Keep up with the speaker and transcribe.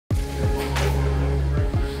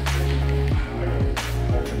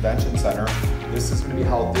Convention Center. This is going to be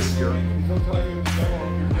held this year.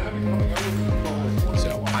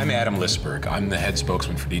 So, I'm Adam Lisberg. I'm the head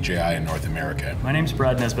spokesman for DJI in North America. My name's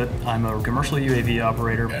Brad Nesbitt. I'm a commercial UAV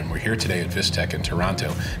operator. And we're here today at Vistek in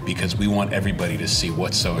Toronto because we want everybody to see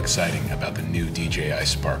what's so exciting about the new DJI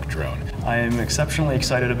Spark drone. I am exceptionally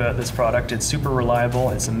excited about this product. It's super reliable,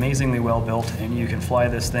 it's amazingly well built, and you can fly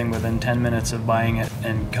this thing within 10 minutes of buying it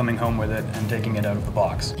and coming home with it and taking it out of the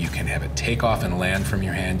box. You can have it take off and land from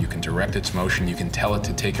your hand, you can direct its motion, you can tell it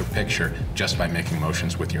to take a picture just by making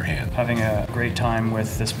motions with your hand. Having a great time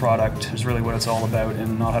with this product is really what it's all about,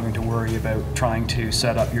 and not having to worry about trying to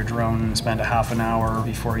set up your drone and spend a half an hour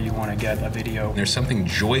before you want to get a video. There's something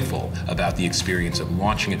joyful about the experience of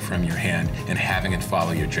launching it from your hand and having it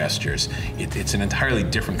follow your gestures. It's an entirely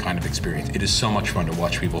different kind of experience. It is so much fun to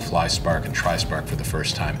watch people fly Spark and try Spark for the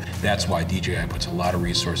first time. That's why DJI puts a lot of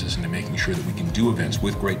resources into making sure that we can do events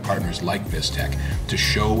with great partners like Vistek to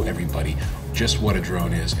show everybody just what a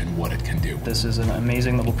drone is and what it can do. This is an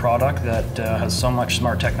amazing little product that has so much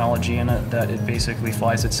smart technology in it that it basically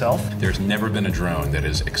flies itself. There's never been a drone that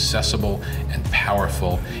is accessible and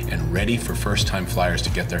powerful and ready for first-time flyers to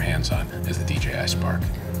get their hands on as the DJI Spark.